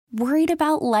Worried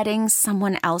about letting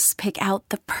someone else pick out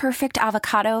the perfect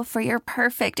avocado for your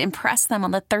perfect impress them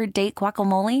on the third date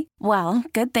guacamole? Well,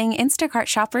 good thing Instacart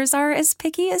shoppers are as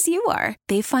picky as you are.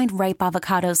 They find ripe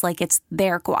avocados like it's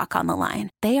their guac on the line.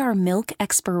 They are milk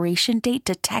expiration date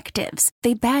detectives.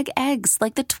 They bag eggs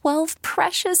like the 12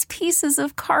 precious pieces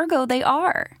of cargo they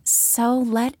are. So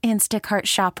let Instacart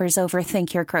shoppers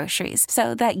overthink your groceries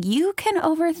so that you can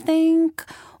overthink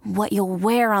what you'll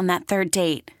wear on that third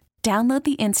date. Download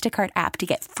the Instacart app to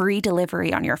get free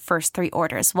delivery on your first 3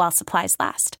 orders while supplies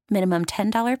last. Minimum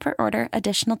 $10 per order.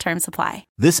 Additional terms apply.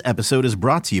 This episode is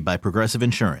brought to you by Progressive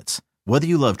Insurance. Whether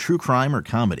you love true crime or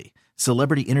comedy,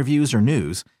 celebrity interviews or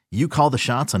news, you call the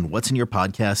shots on what's in your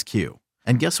podcast queue.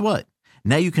 And guess what?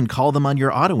 Now you can call them on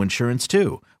your auto insurance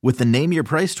too with the Name Your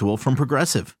Price tool from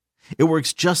Progressive. It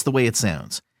works just the way it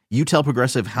sounds. You tell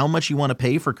Progressive how much you want to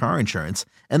pay for car insurance,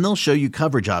 and they'll show you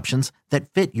coverage options that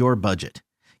fit your budget.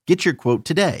 Get your quote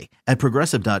today at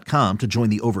Progressive.com to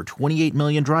join the over 28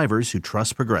 million drivers who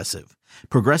trust Progressive.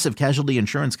 Progressive Casualty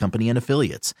Insurance Company and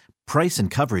Affiliates. Price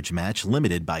and coverage match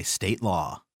limited by state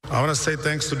law. I want to say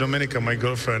thanks to Dominica, my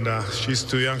girlfriend. She's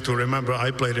too young to remember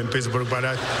I played in Pittsburgh, but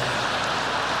I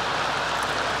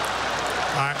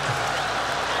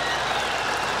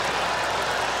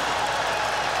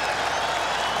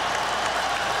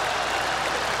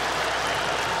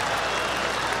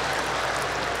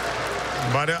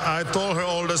told her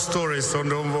all the stories, so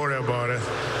don't worry about it.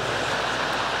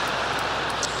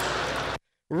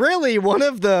 Really, one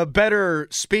of the better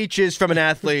speeches from an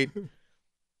athlete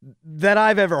that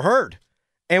I've ever heard.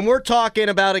 And we're talking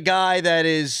about a guy that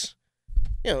is,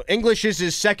 English is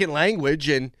his second language,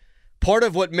 and part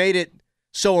of what made it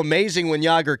so amazing when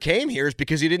Jagr came here is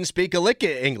because he didn't speak a lick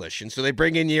of English. And so they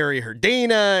bring in Yuri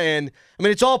Herdina, and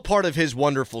it's all part of his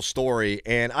wonderful story.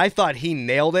 And I thought he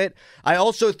nailed it. I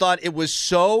also thought it was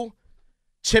so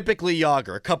typically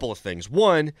Jagr. A couple of things.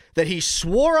 One, that he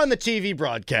swore on the TV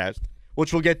broadcast,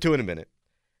 which we'll get to in a minute.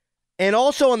 And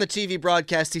also on the TV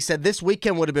broadcast, he said, this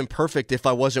weekend would have been perfect if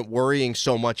I wasn't worrying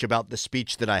so much about the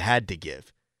speech that I had to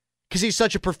give. Because he's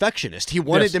such a perfectionist. He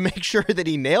wanted to make sure that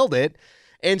he nailed it.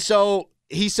 And so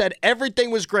he said everything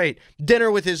was great.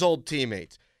 Dinner with his old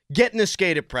teammates, getting to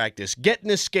skate at practice, getting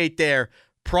to skate there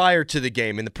prior to the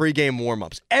game in the pregame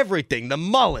warmups, everything, the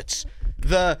mullets,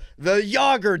 the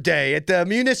Jagr day at the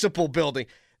municipal building,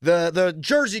 the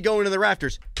jersey going to the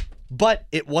rafters. But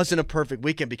it wasn't a perfect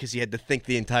weekend because he had to think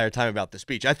the entire time about the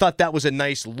speech. I thought that was a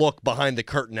nice look behind the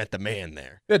curtain at the man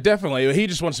there. Yeah, definitely. He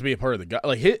just wants to be a part of the guy.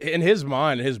 Like in his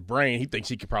mind, in his brain, he thinks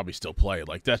he could probably still play.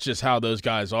 Like that's just how those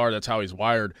guys are. That's how he's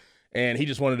wired. And he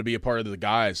just wanted to be a part of the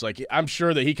guys. Like, I'm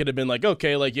sure that he could have been like,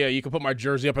 okay, like, yeah, you can put my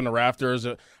jersey up in the rafters.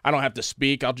 I don't have to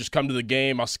speak. I'll just come to the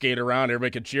game. I'll skate around.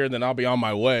 Everybody can cheer, and then I'll be on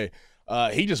my way.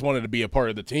 He just wanted to be a part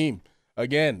of the team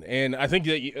again. And I think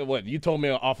that, you told me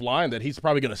offline that he's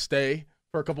probably going to stay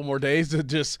for a couple more days to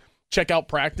just check out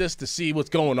practice to see what's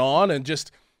going on. And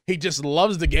he just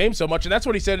loves the game so much. And that's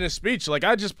what he said in his speech. Like,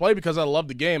 I just play because I love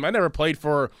the game. I never played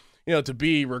for – to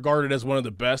be regarded as one of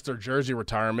the best or jersey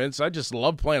retirements. I just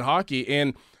love playing hockey,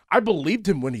 and I believed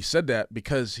him when he said that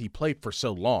because he played for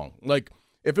so long. Like,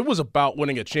 if it was about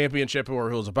winning a championship or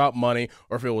if it was about money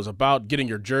or if it was about getting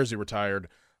your jersey retired,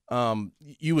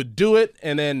 you would do it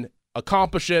and then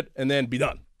accomplish it and then be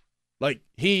done. Like,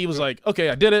 he was like, okay,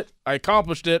 I did it. I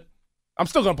accomplished it. I'm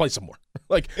still going to play some more.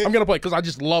 Like, I'm going to play because I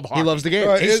just love hockey. He loves the game.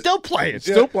 Right, he's still playing.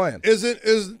 Still playing.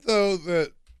 Isn't though,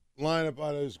 that line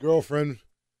about his girlfriend –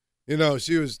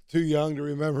 she was too young to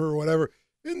remember or whatever.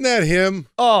 Isn't that him?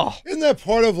 Oh. Isn't that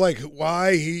part of, like,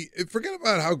 why forget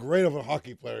about how great of a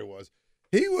hockey player he was.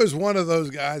 He was one of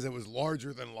those guys that was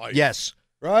larger than life. Yes.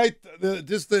 Right?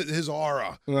 His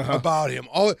aura about him.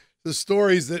 All the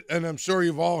stories that, and I'm sure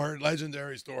you've all heard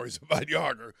legendary stories about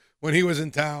Jagr when he was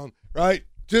in town, right?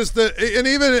 And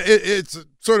even it's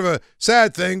sort of a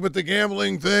sad thing, but the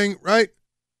gambling thing, right?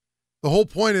 The whole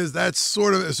point is that's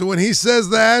sort of, so when he says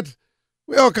that,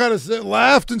 we all kind of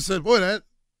laughed and said, boy,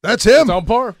 that's him. It's on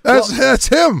par. That's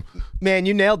him. Man,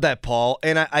 you nailed that, Paul.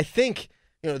 And I think,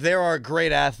 there are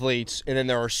great athletes and then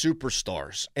there are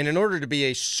superstars. And in order to be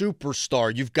a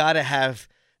superstar, you've got to have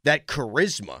that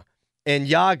charisma. And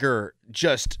Jagr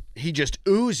just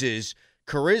oozes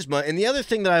charisma. And the other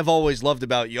thing that I've always loved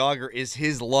about Jagr is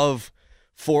his love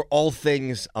for all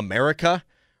things America.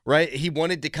 Right? He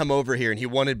wanted to come over here, and he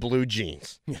wanted blue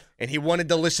jeans. And he wanted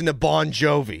to listen to Bon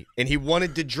Jovi. And he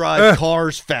wanted to drive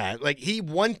cars fast. Like, he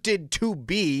wanted to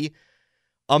be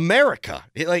America.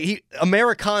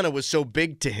 Americana was so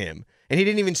big to him. And he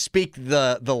didn't even speak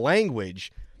the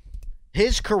language.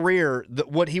 his career,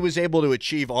 what he was able to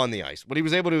achieve on the ice, what he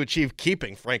was able to achieve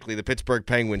keeping, frankly, the Pittsburgh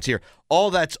Penguins here, all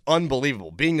that's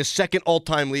unbelievable. Being the second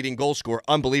all-time leading goal scorer,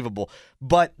 unbelievable.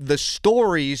 But the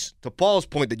stories, to Paul's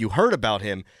point, that you heard about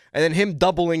him, and then him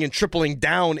doubling and tripling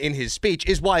down in his speech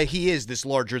is why he is this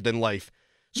larger-than-life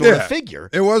sort of figure.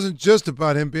 It wasn't just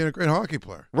about him being a great hockey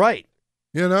player. Right.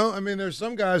 You know, I mean, there's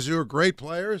some guys who are great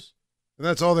players, and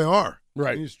that's all they are.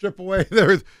 Right. And you strip away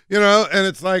their, you know, and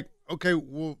it's like, okay,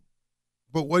 well,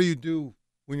 but what do you do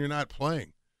when you're not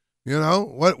playing? You know,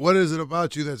 what is it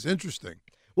about you that's interesting?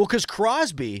 Well, because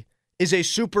Crosby is a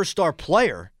superstar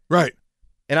player. Right.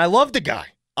 And I love the guy.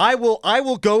 I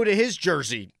will go to his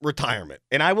jersey retirement,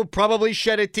 and I will probably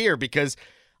shed a tear because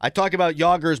I talk about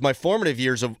Jagr as my formative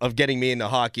years of getting me into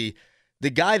hockey.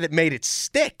 The guy that made it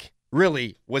stick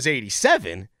really was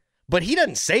 87, but he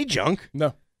doesn't say junk.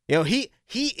 No. You know, he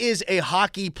is a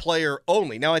hockey player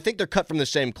only. Now, I think they're cut from the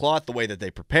same cloth, the way that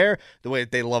they prepare, the way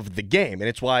that they love the game. And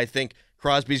it's why I think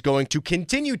Crosby's going to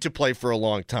continue to play for a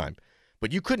long time.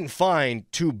 But you couldn't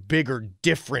find two bigger,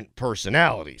 different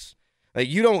personalities. Like,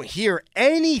 you don't hear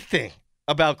anything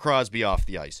about Crosby off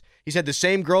the ice. He's had the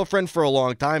same girlfriend for a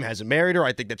long time, hasn't married her.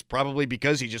 I think that's probably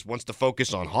because he just wants to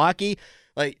focus on hockey.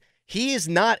 Like, he is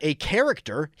not a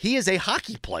character. He is a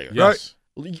hockey player. Yes.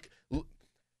 Right?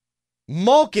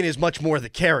 Malkin is much more the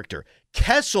character.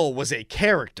 Kessel was a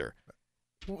character.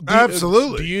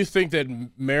 Absolutely. Do you think that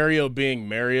Mario being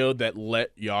Mario that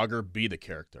let Jagr be the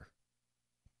character?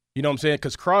 You know what I'm saying?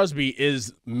 Because Crosby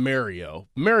is Mario.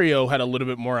 Mario had a little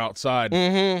bit more outside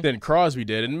than Crosby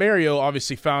did. And Mario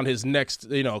obviously found his next,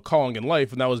 calling in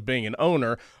life, and that was being an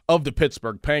owner of the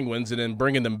Pittsburgh Penguins and then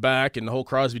bringing them back and the whole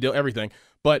Crosby deal, everything.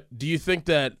 But do you think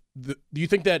that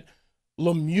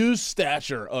Lemieux's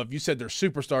stature of, you said there's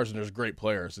superstars and there's great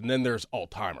players, and then there's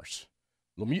all-timers.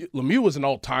 Lemieux was an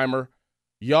all-timer.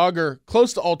 Jagr,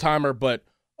 close to all-timer, but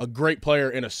a great player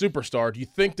and a superstar. Do you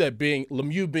think that being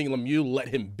Lemieux let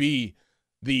him be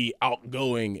the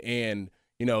outgoing and,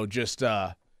 just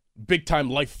big-time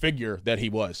life figure that he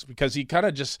was? Because he kind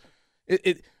of just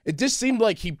it just seemed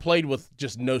like he played with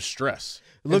just no stress.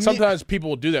 And sometimes people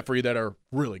will do that for you that are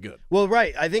really good. Well,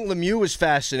 right. I think Lemieux was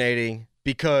fascinating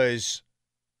because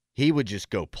he would just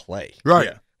go play. Right.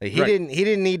 Yeah. Like, he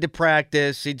didn't need to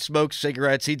practice. He'd smoke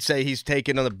cigarettes. He'd say he's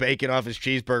taking on the bacon off his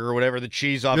cheeseburger or whatever, the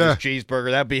cheese off his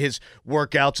cheeseburger. That'd be his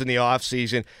workouts in the off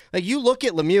season. Like, you look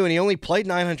at Lemieux, and he only played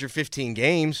 915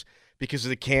 games because of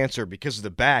the cancer, because of the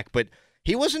back. But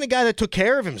he wasn't a guy that took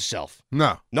care of himself.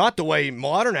 No. Not the way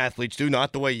modern athletes do,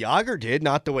 not the way Jagr did,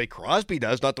 not the way Crosby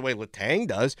does, not the way Letang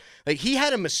does. Like, he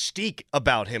had a mystique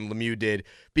about him, Lemieux did,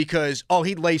 because,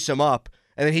 he'd lace him up,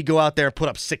 and then he'd go out there and put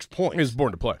up 6 points. He was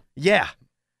born to play. Yeah.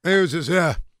 It was just,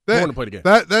 born to play the game.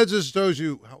 That just shows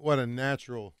you what a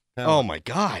natural talent. Oh, my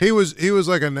God. He was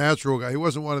like a natural guy. He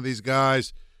wasn't one of these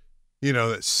guys,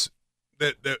 that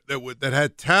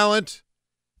had talent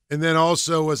and then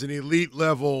also was an elite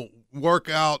level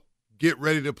workout, get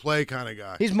ready to play kind of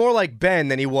guy. He's more like Ben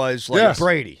than he was like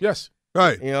Brady. Yes.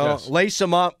 Right. Lace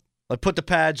him up, put the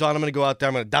pads on. I'm going to go out there.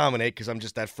 I'm going to dominate because I'm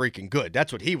just that freaking good.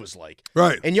 That's what he was like.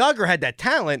 Right. And Jagr had that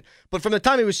talent, but from the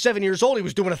time he was 7 years old, he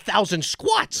was doing 1,000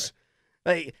 squats.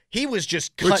 Right. Like, he was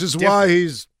just cut Which is different. why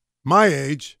he's my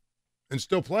age and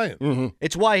still playing. Mm-hmm.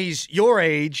 It's why he's your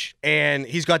age and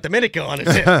he's got Dominica on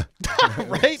his hip.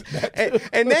 Right?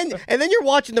 And then you're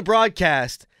watching the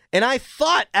broadcast, and I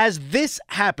thought as this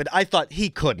happened, he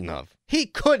couldn't have. He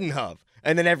couldn't have.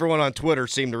 And then everyone on Twitter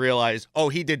seemed to realize,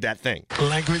 he did that thing.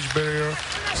 Language barrier.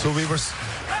 So we were. Sorry.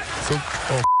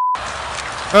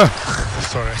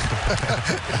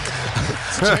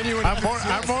 Genuine. I'm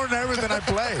more nervous than I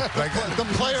play. Like the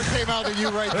player came out of you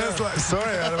right there.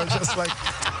 Sorry, I was just like.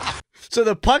 So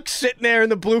the puck's sitting there in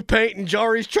the blue paint, and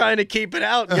Jari's trying to keep it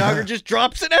out. And Jagr just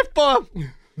drops an F-bomb.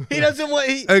 He doesn't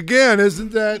want. Again,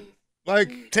 isn't that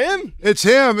like Tim? It's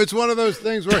him. It's one of those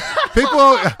things where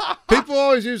people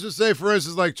always used to say, for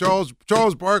instance, like Charles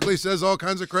Barkley says all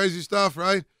kinds of crazy stuff,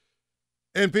 right?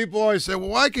 And people always say, well,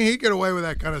 why can he get away with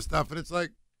that kind of stuff? And it's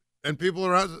like, and people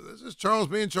around, this is Charles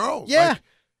being Charles. Yeah.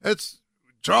 Like,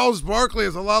 Charles Barkley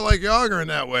is a lot like Jagr in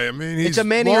that way. I mean, he's it's a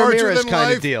Manny larger Ramirez than kind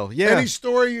life. of deal. Yeah. Any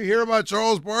story you hear about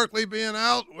Charles Barkley being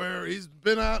out, where he's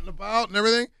been out and about and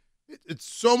everything, it's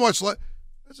so much like,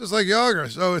 it's just like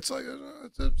Jagr. So it's like,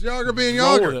 it's Jagr being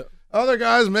Jagr. Other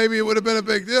guys, maybe it would have been a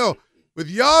big deal. With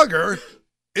Jagr,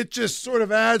 it just sort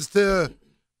of adds to,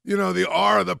 the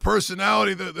aura, the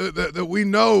personality that we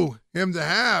know him to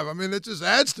have. I mean, it just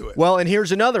adds to it. Well, and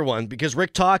here's another one, because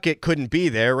Rick Tocchet couldn't be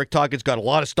there. Rick Tockett's got a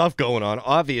lot of stuff going on,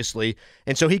 obviously,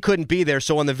 and so he couldn't be there.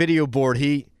 So on the video board,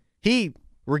 he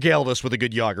regaled us with a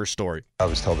good Jagr story. I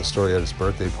was telling the story at his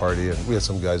birthday party, and we had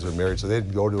some guys who were married, so they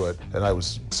didn't go to it. And I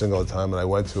was single at the time, and I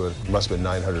went to it. It must have been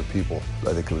 900 people.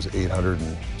 I think it was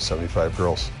 875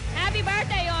 girls. Happy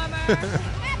birthday, Armour!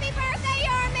 Happy birthday,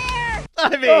 Armour!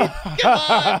 I mean,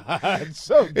 come on.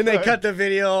 So good. And they cut the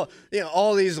video,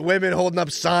 all these women holding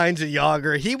up signs of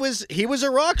Jagr. He was a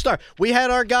rock star. We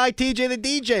had our guy TJ the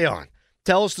DJ on.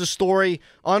 Tell us the story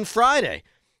on Friday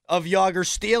of Jagr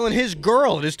stealing his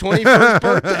girl at his 21st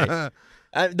birthday.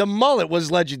 The mullet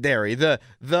was legendary. The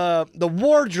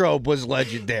wardrobe was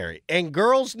legendary. And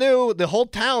girls knew, the whole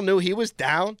town knew he was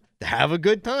down to have a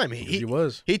good time. He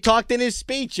was. He talked in his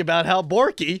speech about how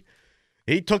Borky,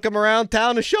 he took him around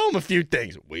town to show him a few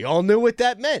things. We all knew what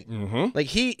that meant. Mm-hmm. Like,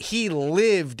 he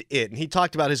lived it. And he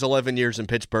talked about his 11 years in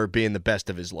Pittsburgh being the best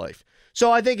of his life.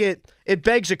 So I think it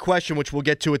begs a question, which we'll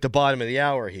get to at the bottom of the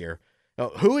hour here.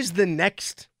 Who is the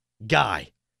next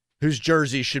guy whose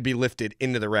jersey should be lifted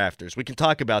into the rafters? We can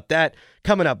talk about that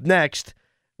coming up next.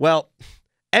 Well,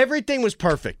 everything was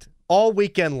perfect all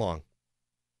weekend long,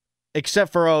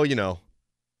 except for,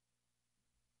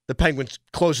 the Penguins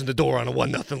closing the door on a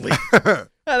 1-0 lead.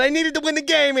 They needed to win the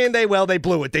game, and they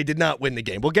blew it. They did not win the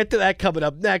game. We'll get to that coming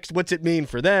up next. What's it mean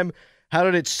for them? How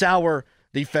did it sour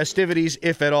the festivities,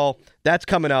 if at all? That's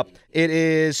coming up. It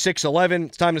is 6:11.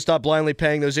 It's time to stop blindly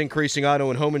paying those increasing auto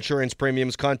and home insurance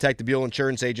premiums. Contact the Buell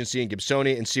Insurance Agency in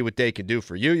Gibsonia and see what they can do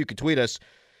for you. You can tweet us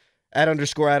at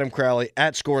 _Adam Crowley,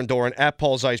 at Score and Dorin, at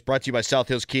Paul Zeise, brought to you by South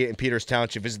Hills Kia in Peters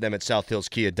Township. Visit them at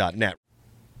southhillskia.net.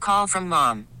 Call from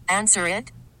mom. Answer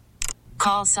it.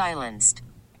 Call silenced.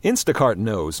 Instacart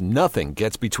knows nothing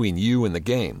gets between you and the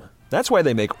game. That's why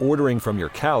they make ordering from your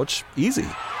couch easy.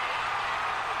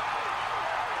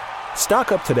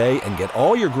 Stock up today and get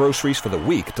all your groceries for the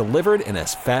week delivered in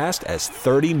as fast as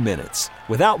 30 minutes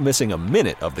without missing a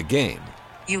minute of the game.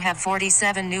 You have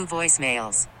 47 new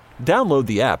voicemails. Download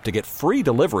the app to get free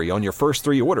delivery on your first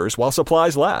 3 orders while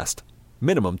supplies last.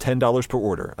 Minimum $10 per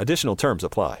order. Additional terms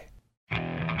apply.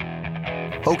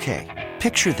 Okay,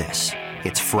 picture this.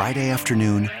 It's Friday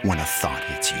afternoon when a thought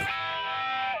hits you.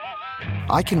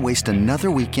 I can waste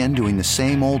another weekend doing the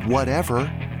same old whatever,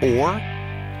 or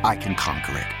I can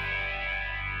conquer it.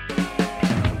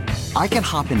 I can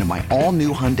hop into my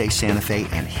all-new Hyundai Santa Fe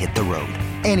and hit the road.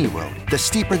 Any road. The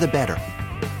steeper, the better.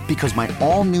 Because my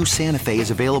all-new Santa Fe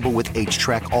is available with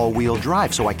H-Track all-wheel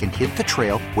drive, so I can hit the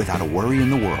trail without a worry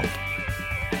in the world.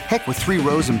 Heck, with 3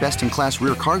 rows and best-in-class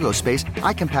rear cargo space,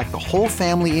 I can pack the whole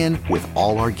family in with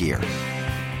all our gear.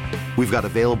 We've got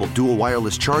available dual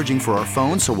wireless charging for our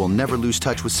phones, so we'll never lose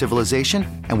touch with civilization,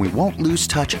 and we won't lose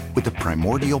touch with the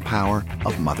primordial power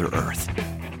of Mother Earth.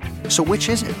 So which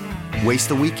is it? Waste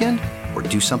the weekend or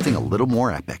do something a little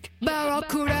more epic?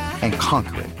 And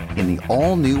conquer it in the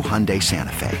all-new Hyundai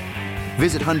Santa Fe.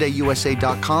 Visit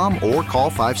HyundaiUSA.com or call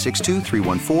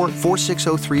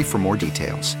 562-314-4603 for more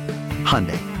details.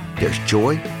 Hyundai, there's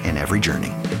joy in every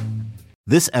journey.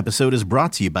 This episode is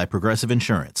brought to you by Progressive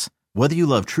Insurance. Whether you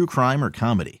love true crime or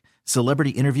comedy,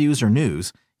 celebrity interviews or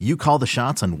news, you call the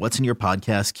shots on what's in your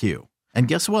podcast queue. And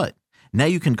guess what? Now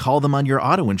you can call them on your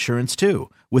auto insurance too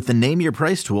with the Name Your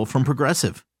Price tool from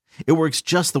Progressive. It works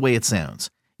just the way it sounds.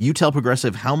 You tell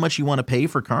Progressive how much you want to pay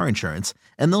for car insurance,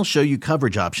 and they'll show you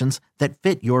coverage options that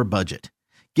fit your budget.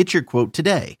 Get your quote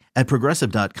today at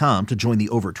Progressive.com to join the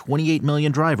over 28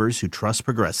 million drivers who trust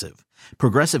Progressive.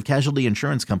 Progressive Casualty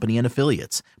Insurance Company and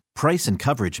Affiliates. Price and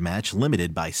coverage match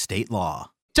limited by state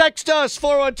law. Text us,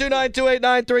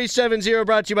 412-928-9370,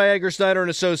 brought to you by Egger, Snyder &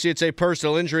 Associates, a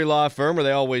personal injury law firm where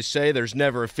they always say there's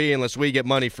never a fee unless we get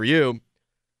money for you.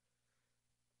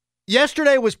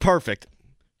 Yesterday was perfect.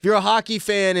 If you're a hockey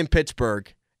fan in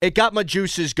Pittsburgh, it got my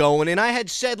juices going, and I had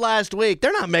said last week,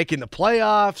 they're not making the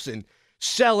playoffs and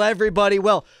sell everybody.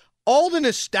 Well, all the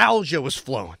nostalgia was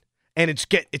flowing, and it's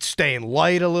staying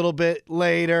light a little bit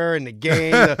later in the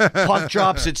game. The puck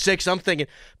drops at 6. I'm thinking,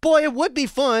 boy, it would be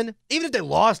fun. Even if they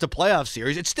lost a playoff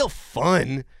series, it's still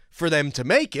fun for them to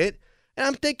make it. And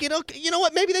I'm thinking, okay, you know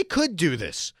what? Maybe they could do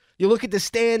this. You look at the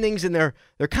standings, and they're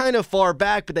kind of far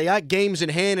back, but they got games in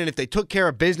hand, and if they took care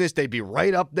of business, they'd be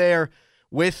right up there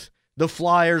with the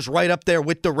Flyers, right up there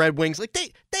with the Red Wings. Like,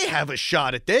 they have a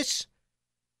shot at this.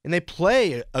 And they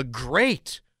play a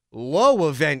great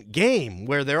low-event game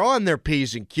where they're on their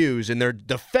P's and Q's, and they're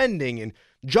defending, and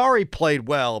Jari played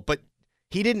well, but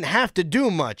he didn't have to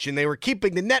do much, and they were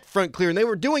keeping the net front clear, and they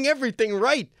were doing everything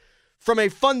right from a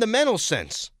fundamental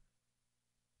sense.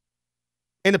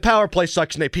 And the power play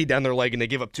sucks, and they pee down their leg, and they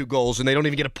give up 2 goals, and they don't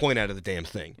even get a point out of the damn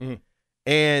thing. Mm-hmm.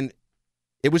 And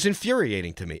it was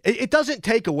infuriating to me. It doesn't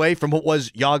take away from what was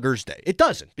Jagr's day. It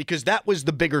doesn't, because that was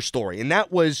the bigger story, and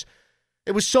it was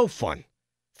so fun.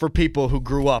 for people who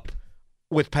grew up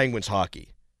with Penguins hockey.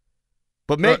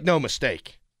 But make no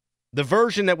mistake, the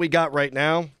version that we got right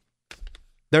now,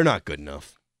 they're not good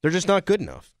enough. They're just not good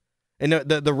enough. And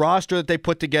the roster that they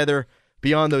put together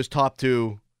beyond those top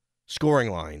two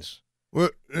scoring lines,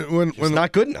 it's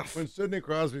not good enough. When Sidney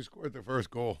Crosby scored the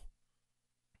first goal,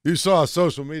 you saw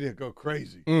social media go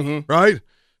crazy, Mm-hmm. right?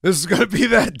 This is going to be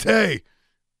that day.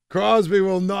 Crosby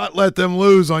will not let them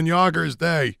lose on Jagr's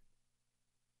day.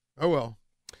 Oh, well.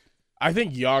 I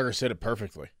think Jagr said it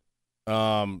perfectly.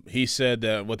 He said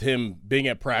that with him being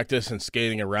at practice and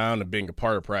skating around and being a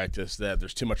part of practice, that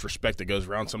there's too much respect that goes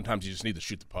around. Sometimes you just need to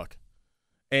shoot the puck.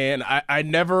 And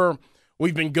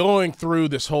we've been going through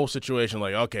this whole situation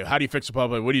like, okay, how do you fix a puck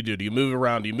play? What do you do? Do you move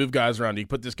around? Do you move guys around? Do you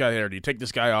put this guy there? Do you take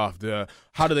this guy off?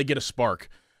 How do they get a spark?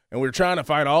 And we're trying to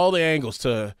find all the angles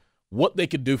to what they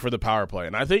could do for the power play.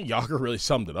 And I think Jagr really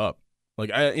summed it up.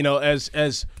 Like,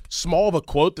 as small of a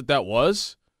quote that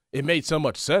was, it made so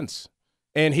much sense.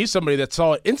 And he's somebody that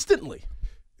saw it instantly.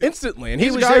 And he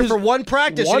was there for one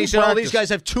practice, and he said, "Oh, these guys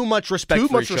have too much respect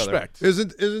for each other."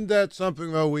 Isn't that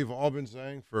something though we've all been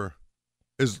saying for?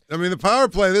 The power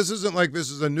play. This isn't like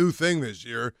this is a new thing this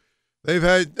year. They've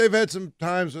had some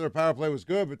times when their power play was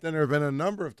good, but then there have been a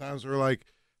number of times where like,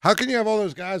 how can you have all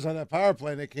those guys on that power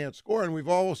play and they can't score? And we've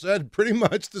all said pretty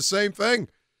much the same thing.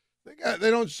 They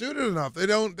don't shoot it enough. They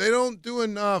don't do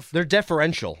enough. They're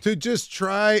deferential to just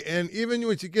try. And even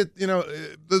when you get,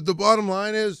 the bottom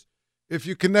line is, if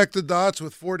you connect the dots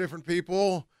with four different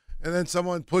people, and then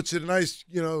someone puts it a nice,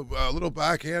 little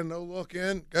backhand no look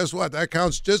in, guess what? That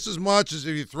counts just as much as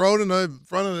if you throw it in the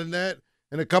front of the net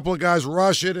and a couple of guys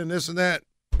rush it and this and that,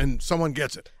 and someone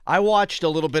gets it. I watched a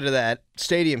little bit of that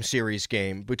Stadium Series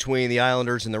game between the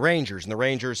Islanders and the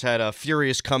Rangers had a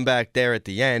furious comeback there at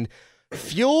the end.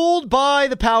 Fueled by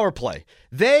the power play.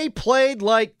 They played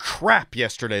like crap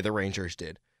yesterday, the Rangers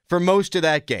did, for most of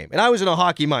that game. And I was in a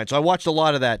hockey mind, so I watched a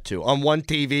lot of that too. On one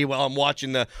TV while I'm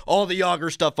watching all the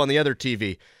Jagr stuff on the other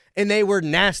TV. And they were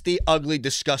nasty, ugly,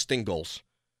 disgusting goals.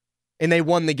 And they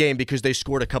won the game because they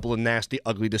scored a couple of nasty,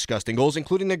 ugly, disgusting goals,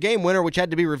 including their game winner, which had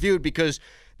to be reviewed because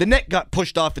the net got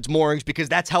pushed off its moorings because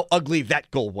that's how ugly that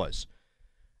goal was.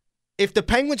 If the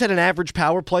Penguins had an average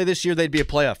power play this year, they'd be a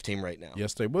playoff team right now.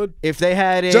 Yes, they would. If they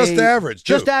had just average.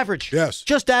 Just average. Yes.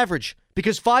 Just average.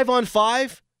 Because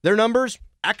 5-on-5, their numbers,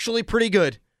 actually pretty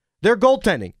good. Their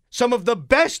goaltending, some of the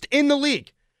best in the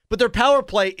league. But their power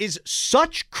play is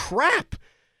such crap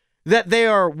that they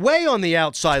are way on the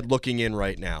outside looking in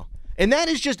right now. And that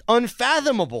is just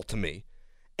unfathomable to me.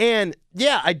 And,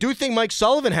 yeah, I do think Mike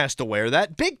Sullivan has to wear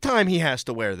that. Big time he has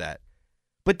to wear that.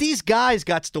 But these guys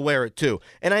got to wear it too.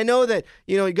 And I know that,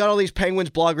 you got all these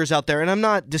Penguins bloggers out there, and I'm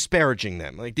not disparaging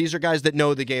them. Like, these are guys that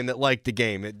know the game, that like the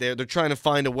game. They're trying to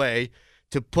find a way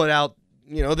to put out,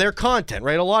 their content,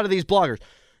 right? A lot of these bloggers.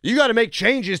 You got to make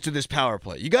changes to this power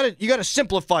play. You got to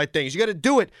simplify things. You got to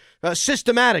do it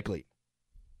systematically.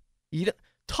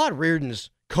 Todd Reardon's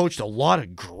coached a lot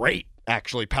of great,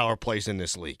 actually, power plays in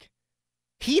this league.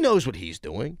 He knows what he's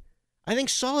doing. I think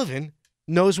Sullivan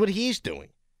knows what he's doing.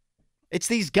 It's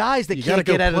these guys that can't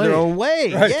get out of their own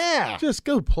way. Right. Yeah. Just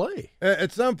go play.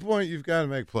 At some point, you've got to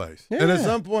make plays. Yeah. And at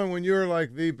some point, when you're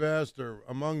like the best or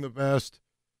among the best,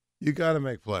 you got to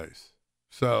make plays.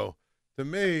 So, to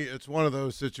me, it's one of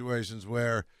those situations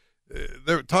where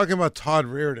they're talking about Todd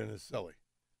Reardon is silly.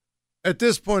 At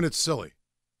this point, it's silly.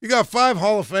 You got 5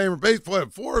 Hall of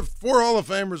Famers, four Hall of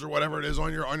Famers or whatever it is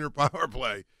on your power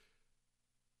play.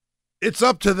 It's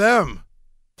up to them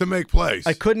to make plays.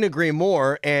 I couldn't agree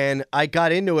more, and I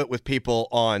got into it with people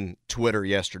on Twitter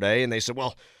yesterday, and they said,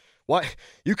 well, what?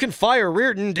 You can fire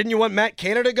Reardon. Didn't you want Matt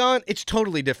Canada gone? It's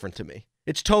totally different to me.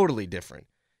 It's totally different.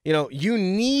 You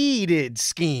needed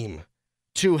scheme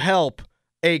to help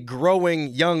a growing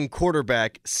young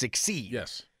quarterback succeed.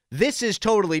 Yes. This is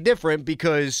totally different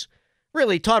because,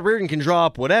 really, Todd Reardon can draw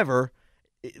up whatever.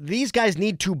 These guys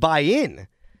need to buy in.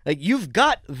 Like, you've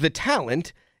got the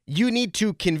talent. You need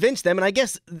to convince them, and I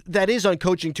guess that is on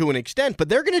coaching to an extent, but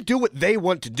they're going to do what they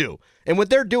want to do. And what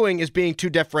they're doing is being too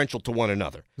deferential to one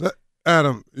another.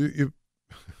 Adam,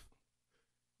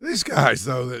 these guys,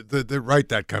 though, that write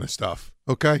that kind of stuff,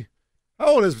 okay? How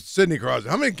old is Sidney Crosby?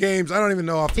 How many games? I don't even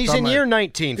know off the He's top in of my year head.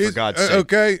 19, for God's sake.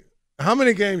 Okay. How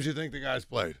many games do you think the guy's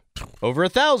played? Over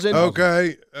 1,000.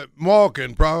 Okay.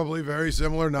 Malkin, probably very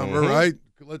similar number, right?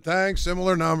 Letang,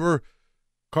 similar number.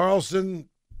 Carlson,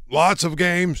 lots of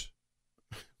games.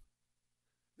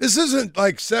 This isn't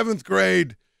like 7th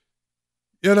grade,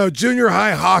 junior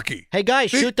high hockey. Hey, guys,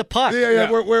 shoot the puck. Yeah.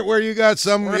 Where you got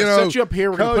some, We're going to set you up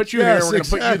here. We're going to put you here. We're going to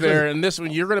put you exactly. there. And this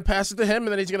one, you're going to pass it to him, and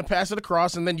then he's going to pass it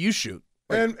across, and then you shoot.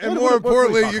 And more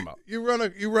importantly, you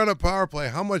run a power play.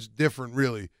 How much different,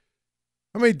 really?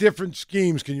 How many different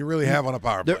schemes can you really have on a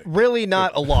power play? Really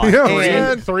not a lot. You know what I'm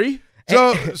saying? 3?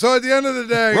 So at the end of the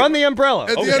day, run the umbrella.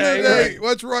 At the end of the day,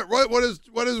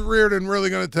 what is Reardon really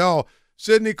going to tell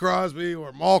Sidney Crosby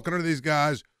or Malkin or these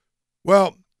guys?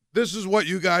 Well, this is what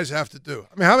you guys have to do.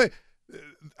 I mean,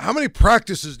 how many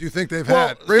practices do you think they've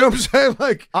had? You know what I'm saying?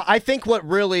 Like, I think what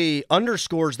really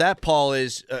underscores that, Paul,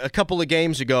 is a couple of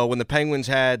games ago when the Penguins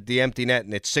had the empty net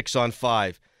and it's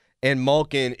 6-on-5, and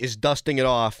Malkin is dusting it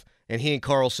off, and he and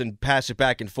Karlsson pass it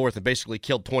back and forth and basically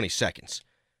killed 20 seconds.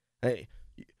 Hey,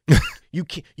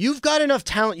 you've got enough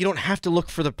talent. You don't have to look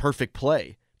for the perfect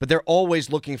play, but they're always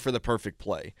looking for the perfect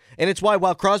play. And it's why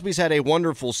while Crosby's had a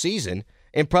wonderful season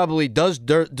and probably does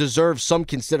deserve some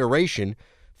consideration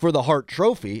for the Hart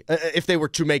Trophy, if they were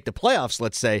to make the playoffs,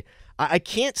 let's say, I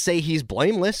can't say he's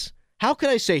blameless. How could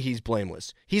I say he's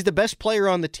blameless? He's the best player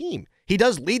on the team. He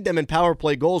does lead them in power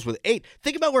play goals with 8.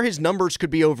 Think about where his numbers could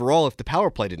be overall if the power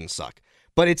play didn't suck.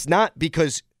 But it's not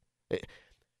because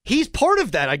he's part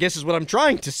of that, I guess is what I'm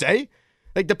trying to say.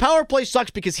 Like, the power play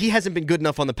sucks because he hasn't been good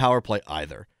enough on the power play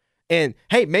either. And,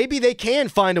 hey, maybe they can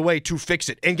find a way to fix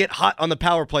it and get hot on the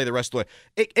power play the rest of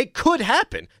the way. It could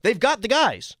happen. They've got the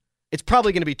guys. It's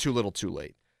probably going to be too little too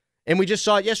late. And we just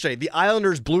saw it yesterday. The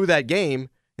Islanders blew that game,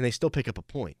 and they still pick up a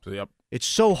point. Yep. It's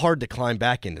so hard to climb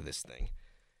back into this thing.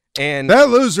 And that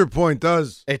loser point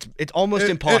does. It's almost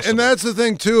impossible. And that's the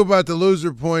thing, too, about the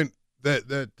loser point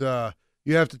that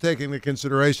you have to take into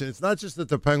consideration. It's not just that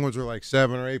the Penguins are like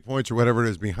 7 or 8 points or whatever it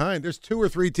is behind. There's 2 or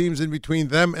 3 teams in between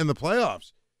them and the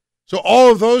playoffs. So all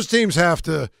of those teams have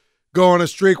to go on a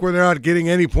streak where they're not getting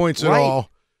any points at all.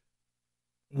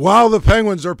 While the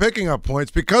Penguins are picking up points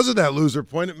because of that loser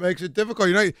point, it makes it difficult.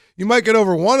 You might get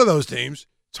over one of those teams.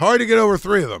 It's hard to get over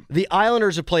 3 of them. The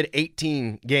Islanders have played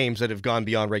 18 games that have gone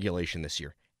beyond regulation this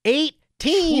year.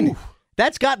 18! Ooh.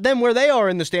 That's got them where they are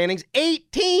in the standings.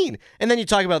 18! And then you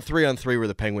talk about 3-on-3 where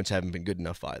the Penguins haven't been good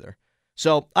enough either.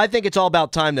 So I think it's all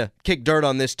about time to kick dirt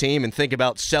on this team and think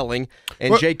about selling.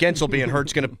 And Jake Gensel being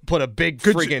hurt's going to put a big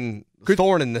friggin'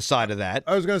 thorn in the side of that.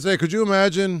 I was going to say, could you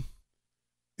imagine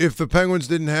if the Penguins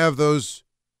didn't have those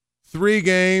 3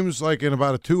 games, like in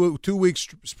about a 2-week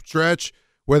stretch,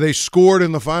 where they scored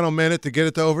in the final minute to get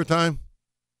it to overtime?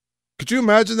 Could you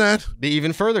imagine that? Be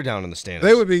even further down in the standings.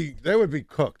 They would be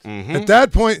cooked. Mm-hmm. At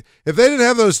that point, if they didn't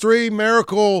have those 3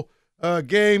 miracle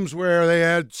games where they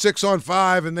had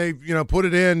 6-on-5 and they put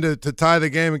it in to tie the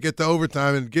game and get to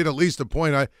overtime and get at least a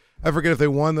point. I forget if they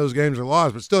won those games or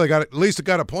lost, but still they got at least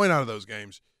a point out of those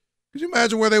games. Could you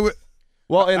imagine where they would?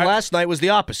 Well, and last night was the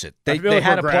opposite. They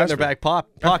had a point in their back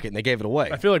pocket and they gave it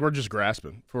away. I feel like we're just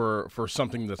grasping for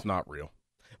something that's not real.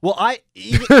 Well,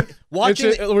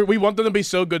 we want them to be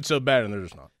so good so bad, and they're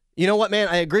just not. You know what, man?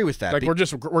 I agree with that. Like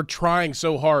we're trying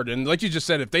so hard, and like you just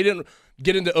said, if they didn't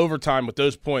get into overtime with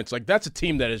those points, like that's a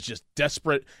team that is just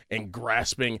desperate and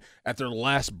grasping at their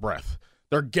last breath.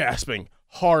 They're gasping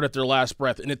hard at their last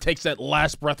breath, and it takes that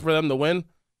last breath for them to win.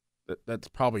 That's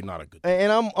probably not a good thing.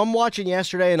 And I'm watching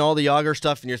yesterday and all the Jagr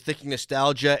stuff, and you're thinking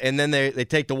nostalgia, and then they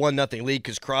take the 1-0 lead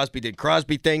because Crosby did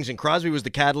Crosby things, and Crosby was the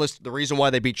catalyst, the reason why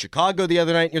they beat Chicago the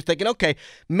other night, and you're thinking, okay,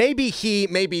 maybe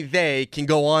they can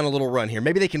go on a little run here.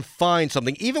 Maybe they can find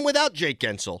something, even without Jake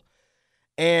Gensel.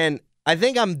 And I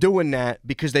think I'm doing that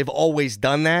because they've always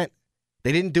done that.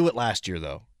 They didn't do it last year,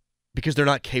 though, because they're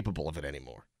not capable of it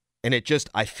anymore. And it just,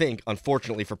 I think,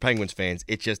 unfortunately for Penguins fans,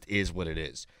 it just is what it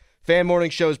is. Fan Morning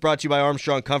Show is brought to you by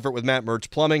Armstrong Comfort with Matt Mertz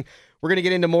Plumbing. We're going to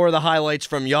get into more of the highlights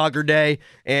from Jagr Day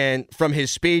and from his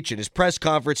speech and his press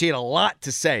conference. He had a lot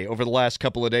to say over the last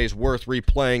couple of days worth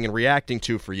replaying and reacting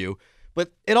to for you.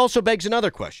 But it also begs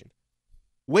another question.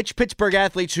 Which Pittsburgh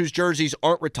athletes whose jerseys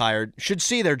aren't retired should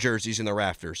see their jerseys in the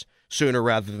rafters sooner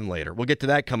rather than later? We'll get to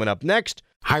that coming up next.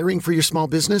 Hiring for your small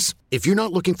business? If you're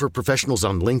not looking for professionals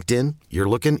on LinkedIn, you're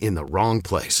looking in the wrong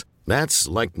place. That's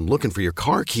like looking for your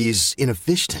car keys in a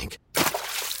fish tank.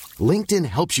 LinkedIn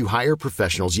helps you hire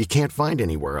professionals you can't find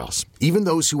anywhere else, even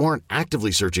those who aren't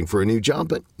actively searching for a new job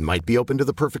but might be open to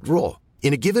the perfect role.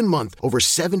 In a given month, over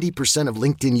 70% of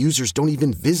LinkedIn users don't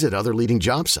even visit other leading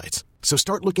job sites. So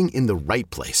start looking in the right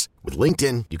place. With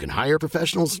LinkedIn, you can hire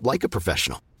professionals like a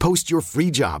professional. Post your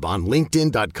free job on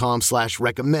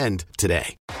linkedin.com/recommend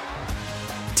today.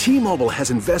 T-Mobile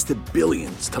has invested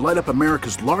billions to light up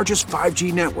America's largest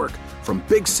 5G network, from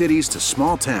big cities to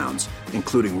small towns,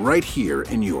 including right here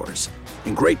in yours.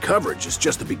 And great coverage is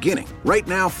just the beginning. Right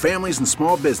now, families and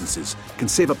small businesses can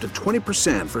save up to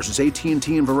 20% versus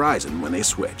AT&T and Verizon when they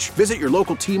switch. Visit your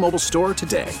local T-Mobile store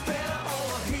today.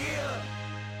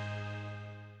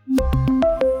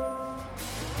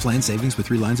 Plan savings with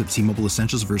 3 lines of T-Mobile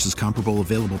Essentials versus comparable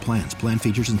available plans. Plan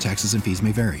features and taxes and fees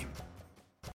may vary.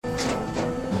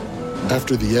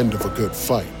 After the end of a good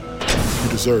fight, you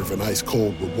deserve an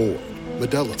ice-cold reward.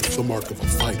 Modelo is the mark of a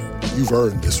fighter. You've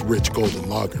earned this rich golden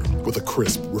lager with a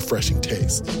crisp, refreshing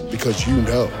taste. Because you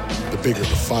know, the bigger the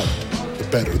fight, the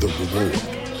better the reward.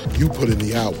 You put in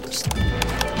the hours,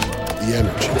 the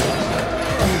energy,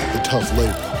 the tough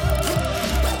labor.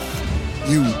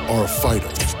 You are a fighter,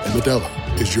 and Modelo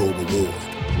is your reward.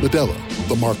 Modelo,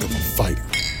 the mark of a fighter.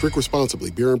 Drink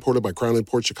responsibly. Beer imported by Crown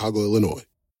Imports, Chicago, Illinois.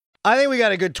 I think we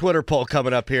got a good Twitter poll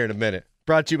coming up here in a minute.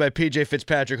 Brought to you by PJ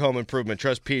Fitzpatrick Home Improvement.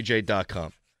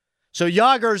 TrustPJ.com. So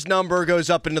Jagr's number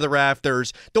goes up into the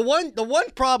rafters. The one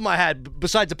problem I had,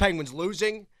 besides the Penguins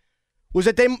losing, was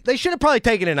that they should have probably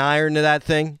taken an iron to that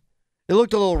thing. It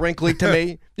looked a little wrinkly to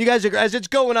me. You guys, as it's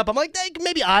going up, I'm like, they can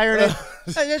maybe iron it.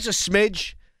 That's a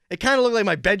smidge. It kind of looked like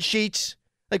my bed sheets.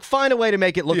 Like, find a way to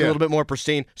make it look a little bit more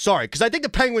pristine. Sorry, because I think the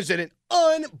Penguins did an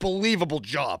unbelievable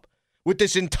job with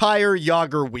this entire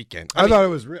Jagr weekend. I thought it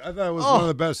was one of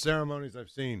the best ceremonies I've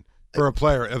seen for a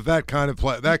player of that kind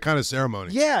of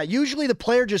ceremony. Yeah, usually the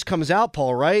player just comes out,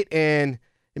 Paul, right? And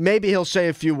maybe he'll say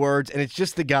a few words, and it's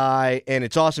just the guy, and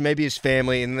it's awesome. Maybe his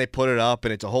family, and then they put it up,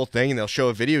 and it's a whole thing, and they'll show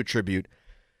a video tribute.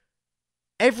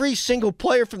 Every single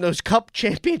player from those Cup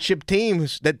championship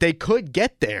teams that they could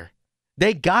get there,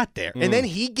 they got there. And then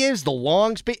he gives the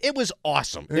long speech. It was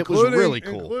awesome. It was really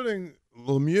cool. Including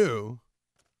Lemieux.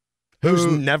 Who's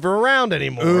never around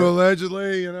anymore. Who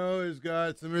allegedly, has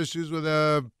got some issues with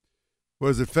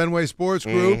Fenway Sports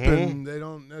Group, and they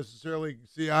don't necessarily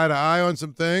see eye to eye on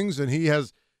some things. And he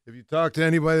has, if you talk to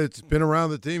anybody that's been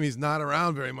around the team, he's not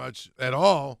around very much at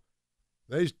all.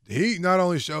 He not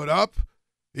only showed up,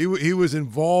 he was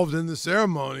involved in the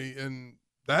ceremony, and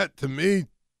that, to me,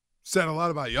 said a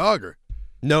lot about Jagr.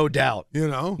 No doubt.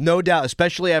 No doubt,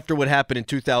 especially after what happened in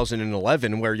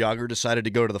 2011 where Jagr decided to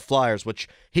go to the Flyers, which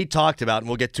he talked about, and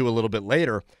we'll get to a little bit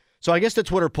later. So I guess the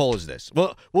Twitter poll is this.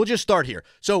 Well, we'll just start here.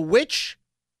 So which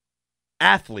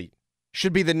athlete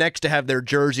should be the next to have their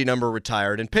jersey number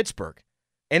retired in Pittsburgh?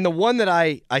 And the one that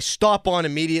I stop on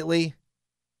immediately,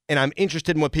 and I'm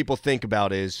interested in what people think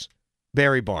about, is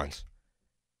Barry Bonds.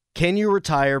 Can you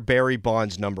retire Barry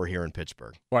Bonds' number here in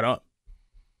Pittsburgh? Why not?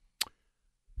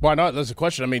 Why not? That's the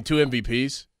question. I mean, 2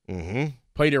 MVPs.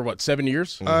 Played here, 7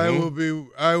 years?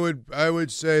 I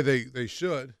would say they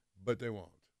should, but they won't.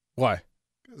 Why?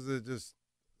 Because it's just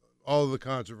all of the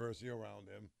controversy around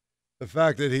him. The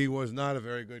fact that he was not a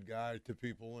very good guy to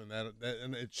people, and that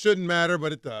it shouldn't matter,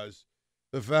 but it does.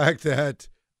 The fact that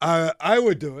I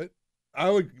would do it.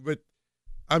 But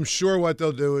I'm sure what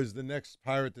they'll do is the next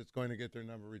Pirate that's going to get their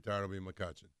number retired will be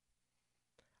McCutcheon.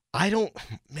 I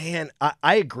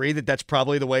agree that's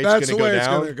probably the way it's going to go down. That's the way it's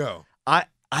going to go.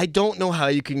 I don't know how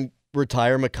you can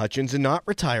retire McCutcheons and not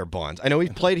retire Bonds. I know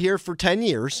he's played here for 10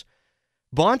 years.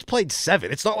 Bonds played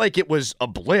 7. It's not like it was a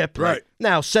blip. Right.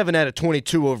 Now, 7 out of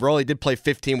 22 overall. He did play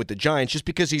 15 with the Giants. Just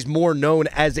because he's more known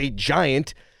as a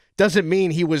Giant doesn't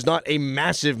mean he was not a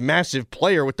massive, massive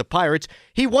player with the Pirates.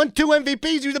 He won 2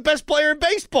 MVPs. He was the best player in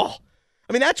baseball.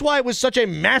 I mean, that's why it was such a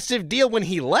massive deal when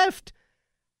he left.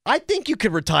 I think you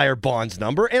could retire Bonds'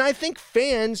 number, and I think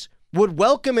fans would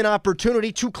welcome an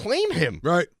opportunity to claim him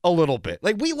a little bit.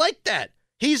 Like, we like that.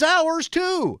 He's ours,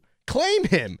 too. Claim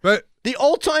him. But the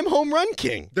all-time home run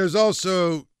king. There's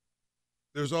also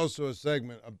a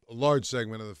segment, a large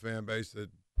segment of the fan base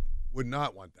that would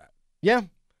not want that. Yeah.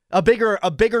 A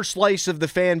bigger slice of the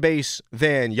fan base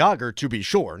than Jagr, to be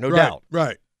sure, no doubt.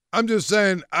 Right. I'm just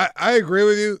saying, I agree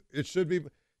with you. It should be.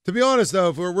 To be honest, though,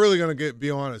 if we're really going to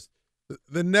be honest,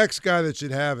 the next guy that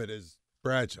should have it is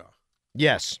Bradshaw.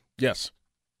 Yes.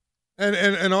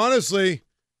 And honestly,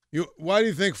 why do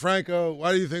you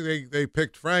think they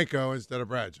picked Franco instead of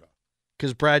Bradshaw?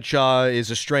 Because Bradshaw is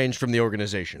estranged from the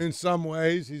organization. In some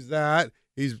ways, he's that.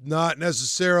 He's not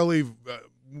necessarily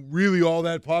really all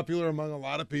that popular among a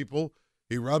lot of people.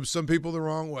 He rubs some people the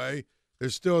wrong way.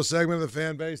 There's still a segment of the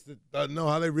fan base that doesn't know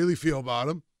how they really feel about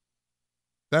him.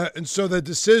 And so the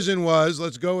decision was,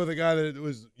 let's go with a guy that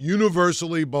was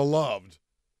universally beloved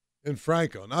in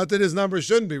Franco. Not that his number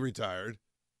shouldn't be retired,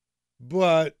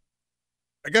 but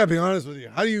I got to be honest with you.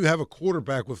 How do you have a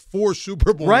quarterback with 4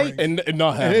 Super Bowl rings and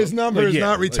not have and his number is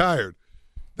not retired?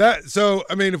 So,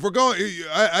 I mean, if we're going,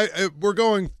 we're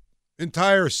going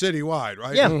entire citywide,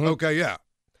 right? Yeah. Okay, yeah.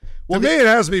 Well, to me, it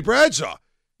has to be Bradshaw.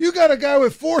 You got a guy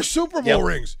with 4 Super Bowl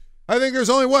rings. I think there's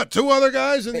only, 2 other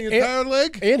guys in the entire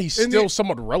league? And he's still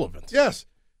somewhat relevant. Yes.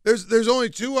 There's only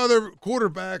 2 other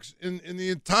quarterbacks in the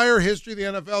entire history of the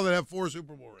NFL that have 4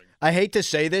 Super Bowl rings. I hate to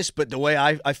say this, but the way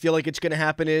I feel like it's going to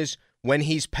happen is when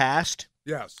he's passed,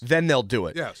 Yes. then they'll do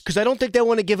it. Yes. Because I don't think they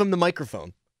want to give him the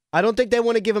microphone. I don't think they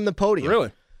want to give him the podium.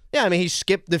 Really? Yeah, I mean, he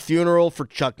skipped the funeral for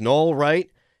Chuck Noll, right?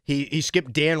 He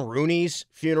skipped Dan Rooney's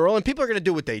funeral, and people are going to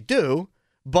do what they do,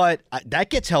 but that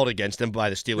gets held against him by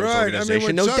the Steelers organization, I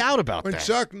mean, no doubt about that. When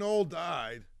Chuck Noll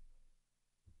died,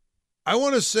 I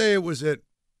want to say it was at,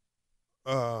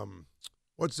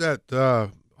 what's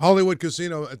that, Hollywood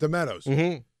Casino at the Meadows.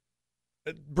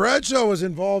 Mm-hmm. Bradshaw was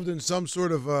involved in some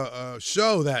sort of a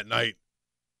show that night.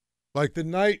 Like the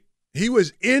night he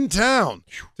was in town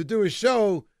to do a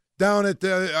show down at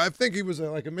the, I think he was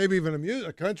maybe even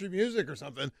a country music or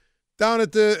something, down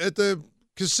at the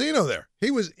casino there.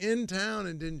 He was in town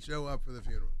and didn't show up for the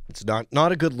funeral. It's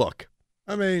not a good look.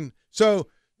 I mean,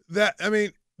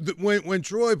 when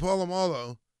Troy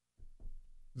Polamalu,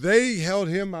 they held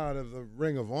him out of the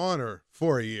Ring of Honor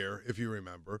for a year, if you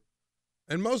remember,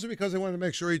 and mostly because they wanted to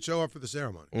make sure he'd show up for the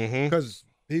ceremony because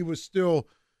he was still.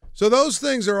 So those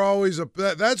things are always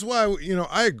that's why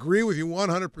I agree with you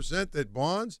 100% that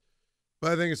Bonds,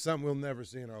 but I think it's something we'll never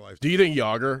see in our life. Do you think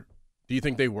Jagr? Do you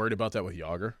think they worried about that with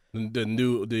Jagr? The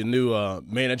new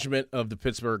management of the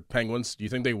Pittsburgh Penguins. Do you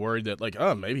think they worried that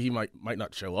maybe he might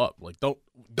not show up? Like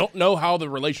don't know how the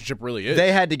relationship really is.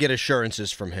 They had to get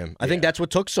assurances from him. I think that's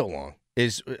what took so long.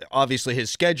 Is obviously his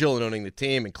schedule and owning the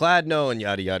team and Kladno and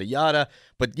yada, yada, yada.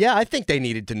 But, yeah, I think they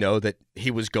needed to know that he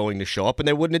was going to show up, and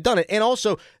they wouldn't have done it. And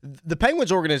also, the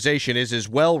Penguins organization is as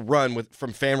well run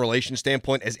from fan relations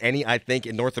standpoint as any, I think,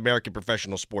 in North American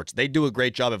professional sports. They do a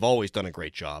great job, have always done a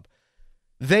great job.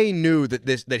 They knew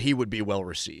that he would be well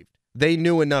received. They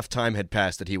knew enough time had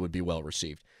passed that he would be well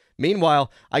received.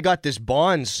 Meanwhile, I got this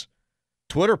Bonds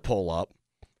Twitter poll up,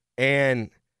 and,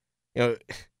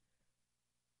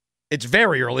 it's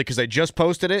very early because I just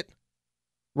posted it.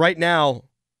 Right now,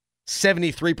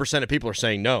 73% of people are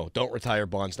saying no, don't retire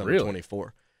Bonds number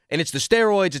 24. And it's the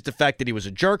steroids, it's the fact that he was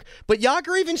a jerk. But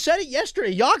Jagr even said it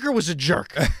yesterday. Jagr was a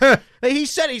jerk. He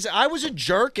said, I was a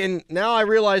jerk, and now I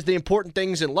realize the important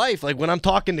things in life. Like when I'm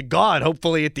talking to God,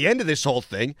 hopefully at the end of this whole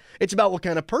thing, it's about what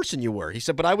kind of person you were. He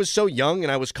said, but I was so young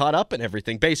and I was caught up in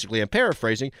everything. Basically, I'm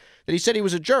paraphrasing, that he said he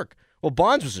was a jerk. Well,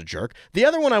 Bonds was a jerk. The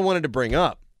other one I wanted to bring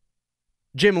up,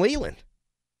 Jim Leyland.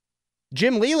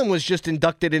 Jim Leyland was just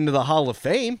inducted into the Hall of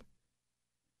Fame.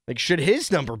 Like, should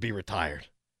his number be retired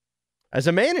as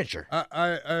a manager?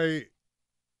 I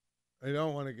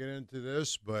don't want to get into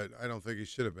this, but I don't think he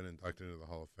should have been inducted into the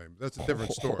Hall of Fame. That's a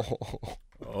different story.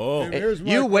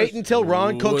 You wait until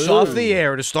Ron Cook's off the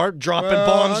air to start dropping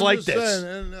bombs like this.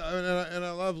 And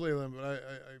I love Leyland, but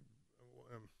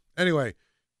anyway,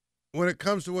 when it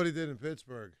comes to what he did in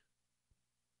Pittsburgh,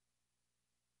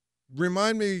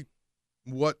 remind me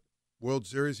what World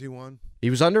Series he won? He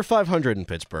was under 500 in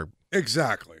Pittsburgh.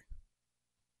 Exactly.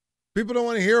 People don't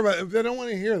want to hear about it. They don't want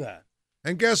to hear that.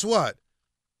 And guess what?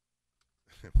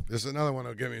 This is another one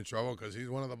that'll get me in trouble because he's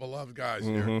one of the beloved guys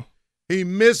here. He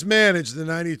mismanaged the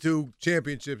 92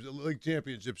 League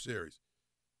Championship Series.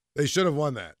 They should have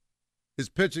won that. His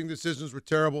pitching decisions were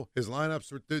terrible. His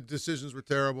decisions were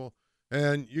terrible.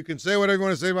 And you can say whatever you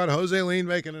want to say about Jose Lean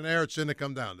making an error. It shouldn't have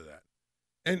come down to that.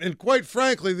 And quite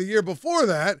frankly, the year before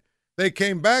that, they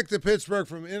came back to Pittsburgh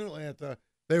from Atlanta.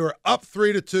 They were up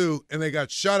 3-2, and they got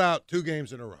shut out 2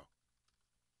 games in a row.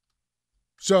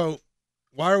 So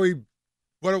why are we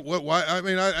why? I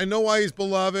mean, I know why he's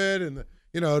beloved, and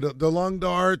the lung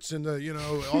darts and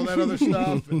all that other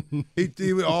stuff.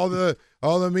 And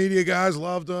all the media guys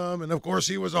loved him, and of course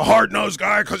he was a hard-nosed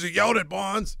guy because he yelled at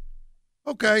Bonds.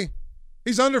 Okay,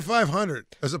 he's under 500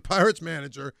 as a Pirates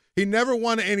manager. He never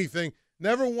won anything.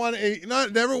 Never won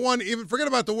even, forget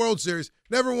about the World Series,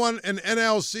 never won an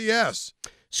NLCS.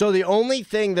 So the only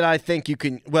thing that I think you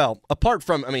can, apart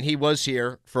from, he was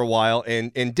here for a while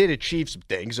and did achieve some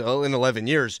things. In 11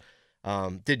 years,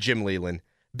 did Jim Leyland.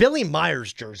 Billy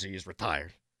Meyer's jersey is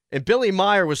retired. And Billy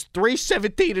Meyer was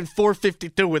 .317 and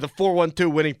 .452 with a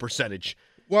 .412 winning percentage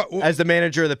as the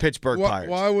manager of the Pittsburgh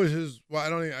Pirates. Why was his, I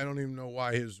don't even know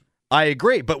why his. I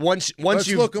agree, but once let's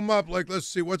look him up. Let's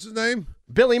see, what's his name?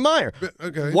 Billy Meyer.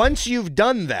 Okay. Once you've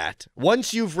done that,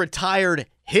 once you've retired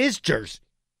his jersey,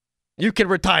 you can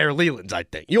retire Leyland's. I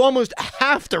think you almost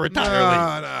have to retire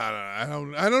Leyland.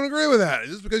 No, I don't agree with that.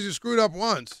 Just because you screwed up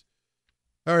once.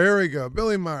 All right, here we go.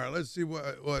 Billy Meyer. Let's see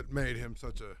what made him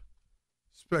such a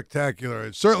spectacular.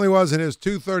 It certainly wasn't his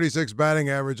 .236 batting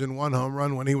average and 1 home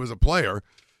run when he was a player.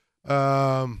 He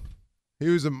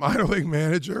was a minor league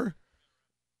manager.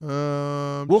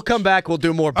 We'll come back. We'll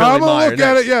do more Billy Meyer. I'm going to look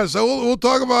at it, yeah. So we'll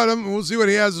talk about him, and we'll see what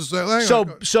he has to say.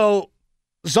 So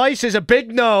Zeise is a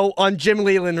big no on Jim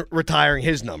Leyland retiring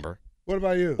his number. What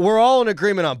about you? We're all in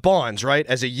agreement on Bonds, right,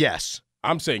 as a yes.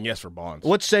 I'm saying yes for Bonds.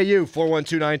 What say you?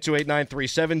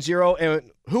 412-928-9370.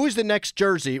 And who is the next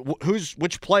jersey?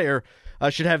 Which player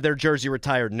should have their jersey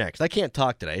retired next? I can't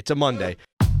talk today. It's a Monday.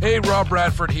 Hey, Rob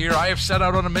Bradford here. I have set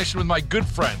out on a mission with my good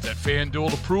friends at FanDuel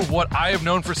to prove what I have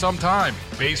known for some time.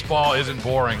 Baseball isn't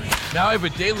boring. Now I have a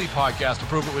daily podcast to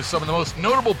prove it with some of the most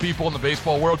notable people in the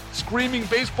baseball world, screaming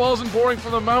baseball isn't boring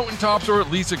from the mountaintops, or at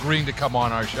least agreeing to come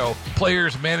on our show.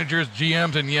 Players, managers,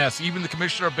 GMs, and yes, even the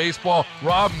commissioner of baseball,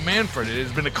 Rob Manfred. It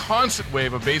has been a constant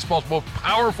wave of baseball's most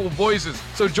powerful voices.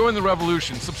 So join the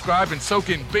revolution. Subscribe and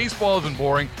soak in Baseball Isn't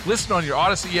Boring. Listen on your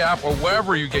Odyssey app or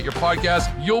wherever you get your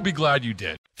podcasts. You'll be glad you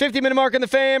did. 50-minute mark on the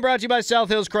Fan, brought to you by South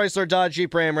Hills Chrysler Dodge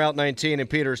Jeep Ram Route 19 in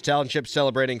Peters Township,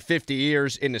 celebrating 50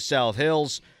 years in the South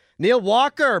Hills. Neil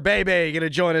Walker, baby, going to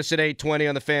join us at 8:20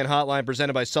 on the Fan Hotline,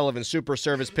 presented by Sullivan Super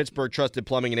Service, Pittsburgh trusted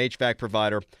plumbing and HVAC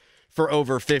provider for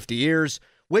over 50 years.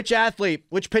 Which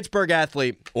Pittsburgh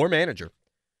athlete or manager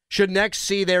should next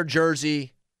see their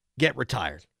jersey get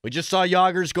retired? We just saw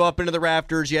Jagr's go up into the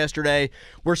rafters yesterday.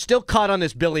 We're still caught on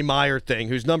this Billy Meyer thing,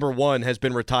 whose number 1 has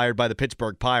been retired by the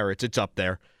Pittsburgh Pirates. It's up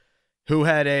there. Who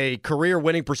had a career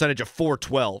winning percentage of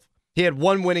 .412. He had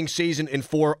 1 winning season in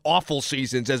 4 awful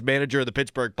seasons as manager of the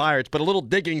Pittsburgh Pirates, but a little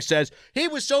digging says he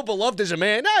was so beloved as a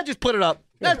man. Just put it up.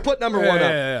 Let's put number 1 up.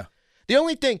 Yeah. The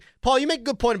only thing, Paul, you make a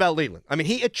good point about Leland. I mean,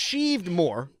 he achieved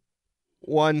more,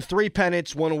 won 3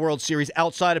 pennants, won a World Series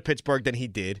outside of Pittsburgh than he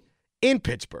did in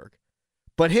Pittsburgh.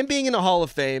 But him being in the Hall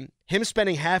of Fame, him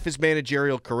spending half his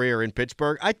managerial career in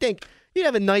Pittsburgh, I think you'd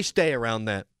have a nice day around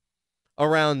that.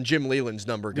 Around Jim Leland's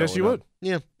number going. Yes, you would.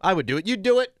 Yeah, I would do it. You'd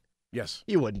do it? Yes.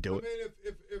 You wouldn't do it. I mean,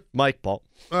 if Mike, Paul.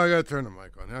 Oh, I got to turn the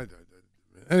mic on.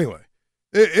 Anyway,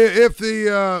 if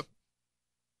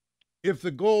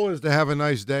the goal is to have a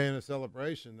nice day and a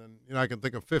celebration, then I can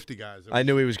think of 50 guys. I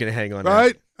knew he was going to hang on.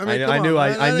 Right? I mean, I knew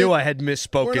I had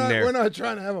misspoken there. We're not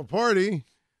trying to have a party.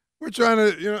 We're trying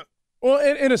to,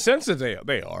 Well, in a sense that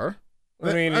they are.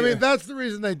 I mean, that's the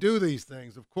reason they do these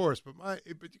things, of course. But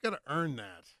you got to earn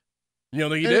that. You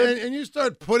don't think he did? And you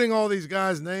start putting all these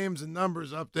guys' names and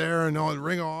numbers up there and on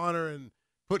Ring of Honor and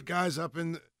put guys up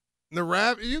in the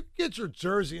raft. You get your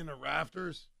jersey in the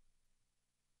rafters.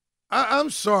 I'm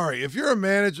sorry. If you're a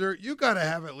manager, you got to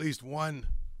have at least 1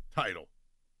 title.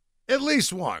 At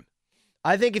least 1.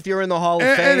 I think if you're in the Hall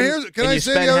of Fame and you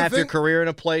spend half your career in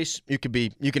a place, you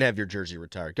can have your jersey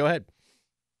retired. Go ahead.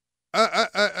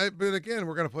 But again,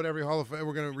 we're going to put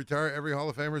we're going to retire every Hall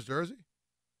of Famer's jersey.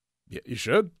 Yeah, you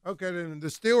should. Okay, then the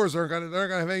Steelers they're not going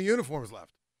to have any uniforms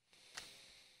left.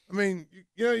 I mean,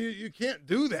 you can't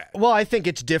do that. Well, I think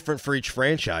it's different for each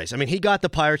franchise. I mean, he got the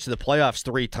Pirates to the playoffs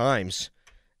 3 times.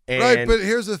 Right, but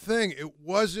here's the thing. It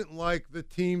wasn't like the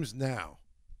teams now.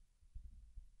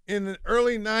 In the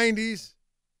early 90s,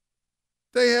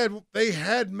 they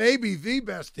had maybe the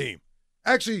best team.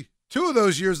 Actually, 2 of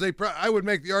those years, I would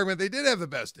make the argument they did have the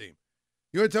best team.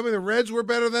 You want to tell me the Reds were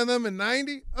better than them in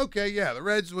 90? Okay, yeah, the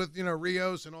Reds with,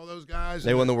 Rios and all those guys.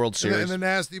 They won the World Series. And the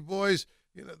Nasty Boys,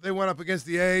 they went up against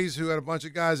the A's, who had a bunch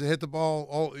of guys that hit the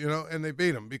ball, and they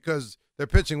beat them because their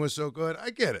pitching was so good.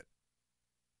 I get it.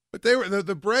 But they were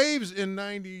the Braves in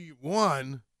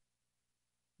 91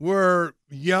 were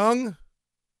young,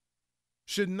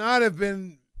 should not have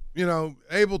been,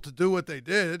 able to do what they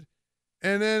did.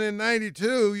 And then in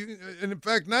 92, and in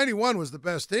fact, 91 was the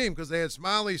best team because they had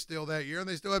Smiley still that year, and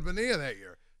they still had Bonilla that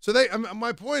year. So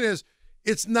my point is,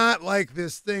 it's not like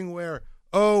this thing where,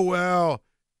 oh, well,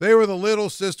 they were the little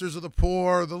sisters of the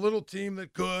poor, the little team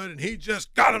that could, and he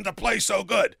just got them to play so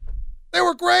good. They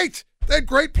were great. They had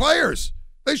great players.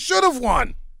 They should have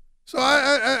won. So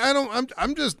I'm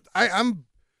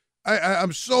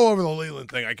so over the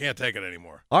Leland thing. I can't take it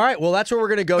anymore. All right, well, that's where we're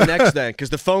going to go next then, because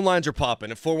the phone lines are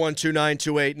popping at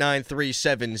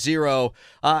 412-928-9370.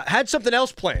 Had something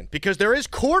else planned, because there is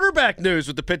quarterback news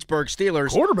with the Pittsburgh Steelers.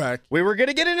 Quarterback? We were going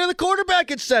to get into the quarterback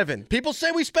at 7. People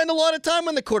say we spend a lot of time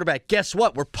on the quarterback. Guess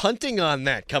what? We're punting on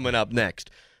that coming up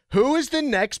next. Who is the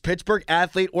next Pittsburgh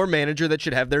athlete or manager that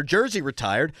should have their jersey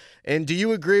retired? And do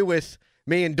you agree with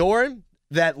me and Dorin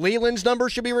that Leland's number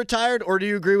should be retired, or do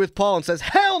you agree with Paul and says,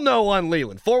 hell no on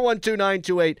Leland?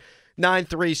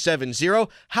 412-928-9370.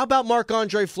 How about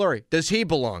Marc-Andre Fleury? Does he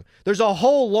belong? There's a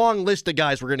whole long list of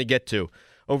guys we're going to get to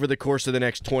over the course of the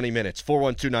next 20 minutes.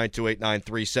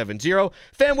 412-928-9370.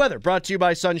 Fan weather brought to you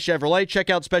by Sun Chevrolet. Check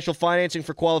out special financing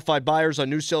for qualified buyers on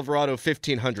new Silverado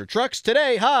 1500 trucks.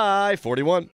 Today, high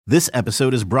 41. This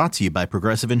episode is brought to you by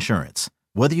Progressive Insurance.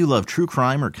 Whether you love true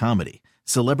crime or comedy,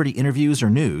 celebrity interviews or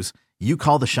news, you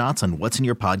call the shots on what's in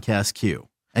your podcast queue.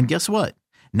 And guess what?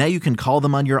 Now you can call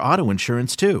them on your auto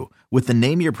insurance too with the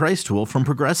Name Your Price tool from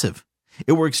Progressive.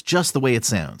 It works just the way it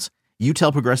sounds. You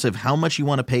tell Progressive how much you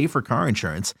want to pay for car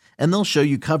insurance, and they'll show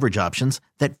you coverage options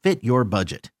that fit your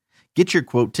budget. Get your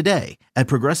quote today at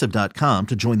Progressive.com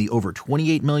to join the over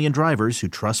 28 million drivers who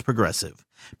trust Progressive.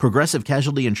 Progressive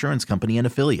Casualty Insurance Company and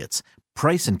Affiliates.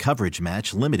 Price and coverage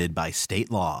match limited by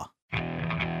state law.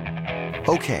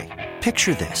 Okay,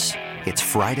 picture this. It's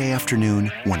Friday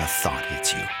afternoon when a thought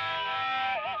hits you.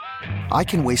 I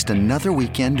can waste another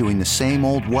weekend doing the same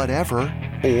old whatever,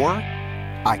 or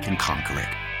I can conquer it.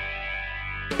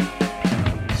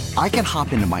 I can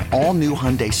hop into my all-new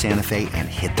Hyundai Santa Fe and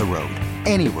hit the road.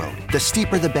 Any road. The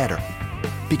steeper, the better.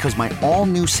 Because my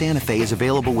all-new Santa Fe is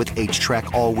available with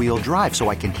H-Track all-wheel drive, so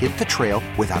I can hit the trail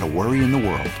without a worry in the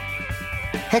world.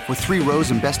 Heck, with 3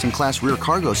 rows and best-in-class rear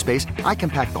cargo space, I can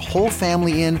pack the whole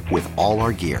family in with all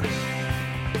our gear.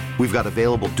 We've got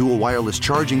available dual wireless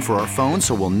charging for our phones,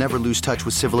 so we'll never lose touch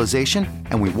with civilization,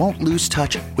 and we won't lose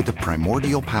touch with the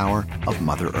primordial power of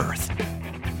Mother Earth.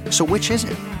 So which is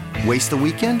it? Waste the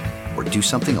weekend or do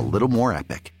something a little more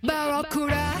epic?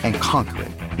 And conquer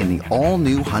it in the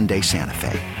all-new Hyundai Santa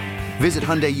Fe. Visit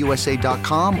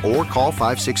HyundaiUSA.com or call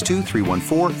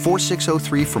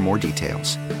 562-314-4603 for more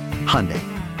details. Hyundai,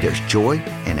 there's joy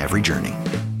in every journey.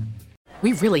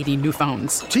 We really need new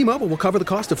phones. T-Mobile will cover the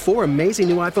cost of 4 amazing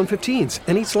new iPhone 15s,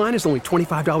 and each line is only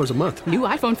 $25 a month. New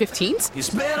iPhone 15s?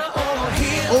 It's better over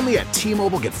here. Only at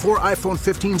T-Mobile, get 4 iPhone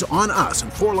 15s on us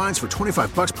and 4 lines for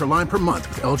 $25 per line per month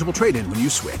with eligible trade-in when you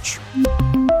switch.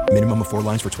 Minimum of 4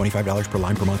 lines for $25 per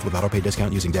line per month with autopay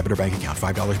discount using debit or bank account.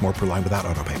 $5 more per line without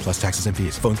autopay, plus taxes and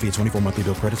fees. Phone fee at 24 monthly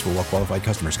bill credits for well-qualified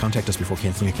customers. Contact us before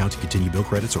canceling account to continue bill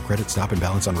credits or credit stop and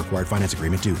balance on required finance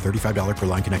agreement due. $35 per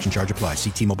line connection charge applies. See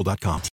T-Mobile.com.